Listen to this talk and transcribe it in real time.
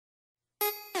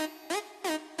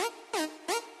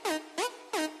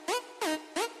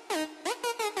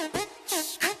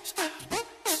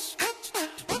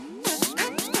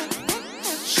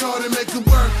Shorty, make it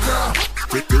work, girl.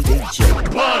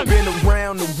 Been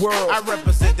around the world, I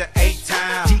represent the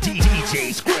 8-time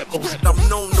DJ Scribbles. and I'm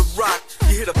known to rock. You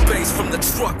hear the bass from the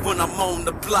truck when I'm on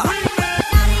the block.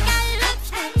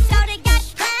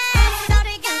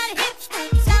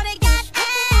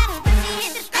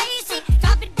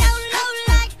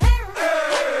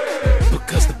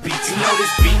 Because the beats, you know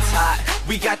this beat's hot.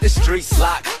 We got the streets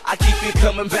locked. I keep you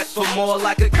coming back for more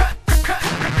like a cut.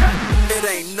 It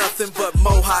ain't nothing but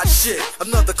mo hot shit.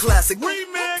 Another classic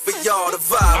remix for y'all to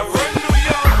vibe with.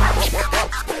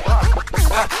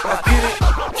 I get it.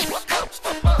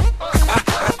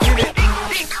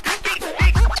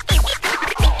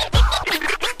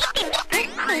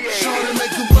 Shorty,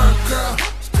 make it work, girl.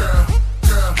 Girl,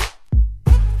 girl,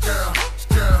 girl,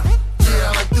 girl. Yeah,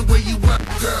 I like the way you work,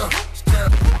 girl. Girl,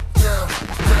 girl,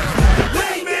 girl.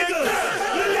 Hey niggas,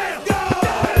 let's go!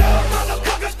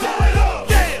 Motherfuckers, throw it up!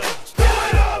 Yeah! Throw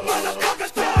it up,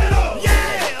 motherfuckers, throw it up!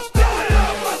 Yeah! Throw it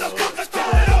up, motherfuckers, throw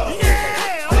it up! Yeah!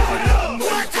 Throw it up,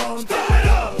 what? Throw it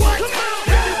up, what? Come on,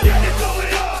 get it, throw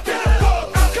it up, get it, go,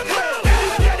 out the club.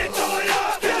 Get it, throw it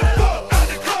up, get it, go, out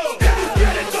the club.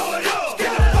 Get it, throw it up,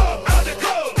 get it, go, out the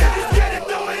club. Get it,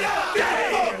 throw it up, get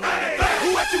it, go, out the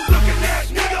club. What you looking at,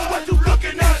 nigga? What you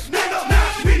looking at, nigga?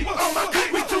 Not me, on my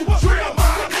clique, we too real, my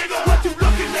nigga. What you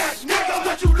looking at, nigga?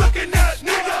 What you looking at,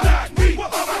 nigga? Not me, on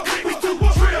my clique, we too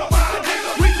real, my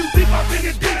nigga. We too deep up in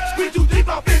this bitch, we too deep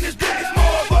up in this bitch. It's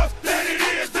more of us than it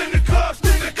is in the clubs,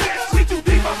 nigga. We too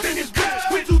deep up in this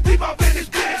bitch, we too deep up in this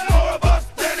bitch. More of us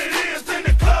than it is in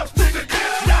the clubs, nigga.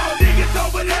 Y'all niggas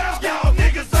over there, y'all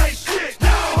niggas ain't shit.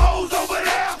 Y'all hoes over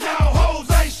there, y'all hoes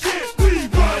ain't shit. We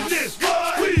run this,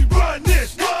 what? We run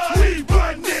this, what? We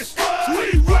run this, what?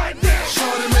 We run this.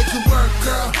 Shorty, make it work,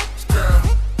 girl. Girl,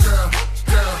 girl,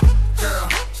 girl, girl,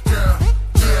 girl.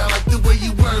 Yeah, I like the way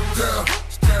you work, girl.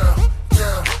 Girl,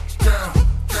 girl, girl,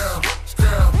 girl,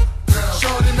 girl, girl.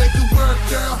 Shorty, make it work,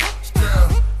 girl. Girl,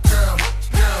 girl,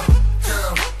 girl,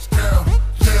 girl, girl.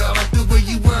 Yeah, I like the way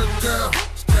you work, girl.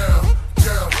 Girl,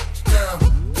 girl, girl,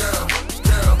 girl,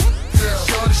 girl, girl.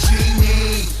 Shorty, she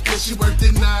mean. Yeah, she worked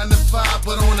at 9 to 5,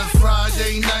 but on a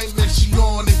Friday night, man, she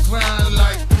on the grind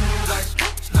like.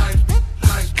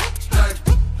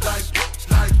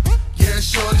 Yeah,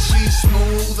 shorty, she's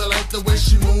smooth. I like the way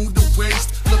she moved the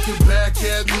waist. Looking back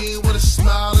at me with a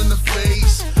smile in the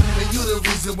face. Man, you the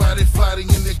reason why they fighting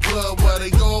in the club. Why they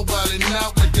go wildin'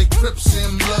 out like they Crips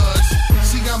and Bloods.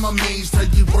 See, I'm amazed how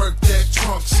you work that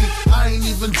trunk. See, I ain't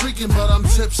even drinking, but I'm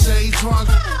tipsy drunk.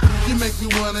 You make me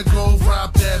wanna go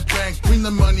rob that bank. Bring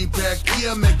the money back,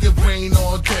 yeah, make it rain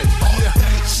all day. Yeah,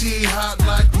 she hot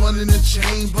like one in the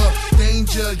chamber.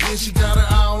 Danger, yeah, she got her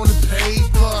eye on the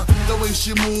paper. The way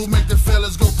she move make the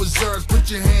fellas go berserk. Put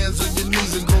your hands on your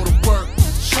knees and go to work.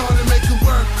 Shorty, make it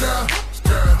work, girl.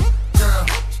 Girl, girl,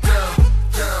 girl,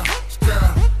 girl,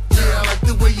 girl. Yeah, I like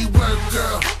the way you work,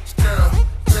 girl. Girl,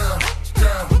 girl,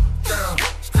 girl, girl,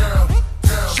 girl,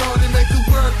 girl. Shorty, make it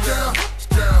work, girl.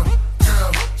 Girl,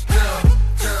 girl, girl,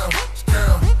 girl,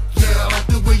 girl. Yeah, I like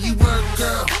the way you work,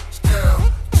 girl. Girl,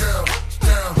 girl,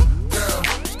 girl, girl,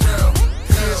 girl.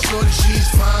 Yeah, shorty, she's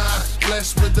fine.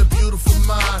 Blessed with a beautiful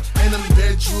mind. And them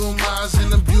bedroom eyes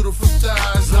and them beautiful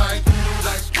thighs. Like,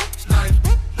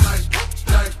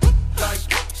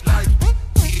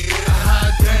 yeah,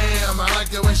 hot damn. I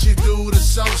like it when she do the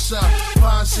salsa.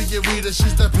 Fine señorita,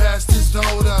 she's the pastor's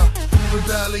daughter.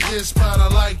 Rebellious, but I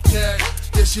like that.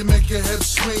 Yeah, she make her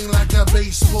hips swing like a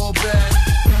baseball bat.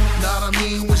 Know what I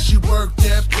mean when she work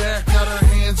that back. Got her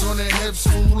hands on her hips,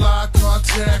 full eye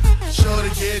contact. Sure to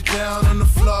get down on the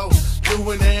floor.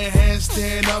 Doing her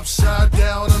handstand upside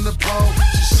down on the pole.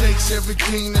 She shakes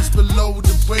everything that's below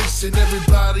the waist. And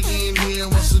everybody in here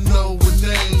wants to know her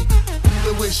name.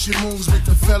 The way she moves make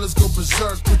the fellas go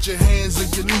berserk. Put your hands on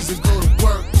your knees and go to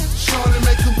work. Shorty,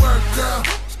 make it work, girl.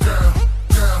 Girl,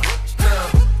 girl, girl,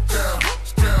 girl,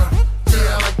 girl.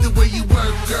 Yeah, I like the way you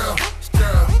work, girl.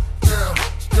 Girl, girl,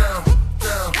 girl,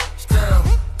 girl, girl,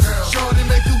 girl. Shorty,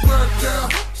 make it work, girl.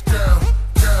 Girl,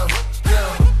 girl,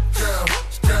 girl, girl,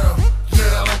 girl.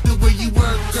 Yeah, I like the way you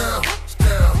work, girl.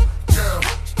 Girl, girl,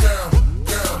 girl,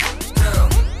 girl, girl,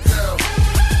 girl.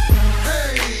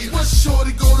 Hey, when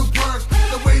shorty go to work,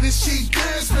 the way that she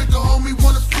dance make a homie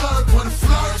wanna flirt.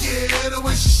 Yeah, the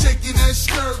way she shaking that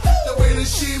skirt, the way that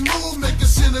she move make a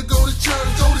sinner go to church.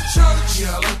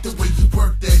 Yeah, I like the way you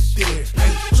work that there.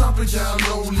 Hey, drop it down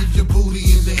low, leave your booty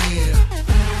in the air.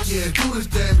 Yeah, do the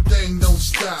damn thing, don't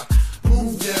stop.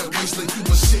 Move that waist like you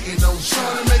were sitting on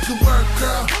shot. Make it work,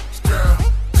 girl. Girl,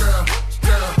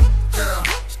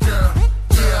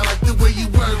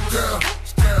 girl,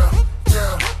 girl,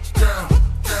 girl, girl,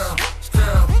 girl,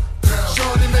 girl, girl.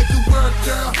 Shorty make it work,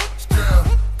 girl.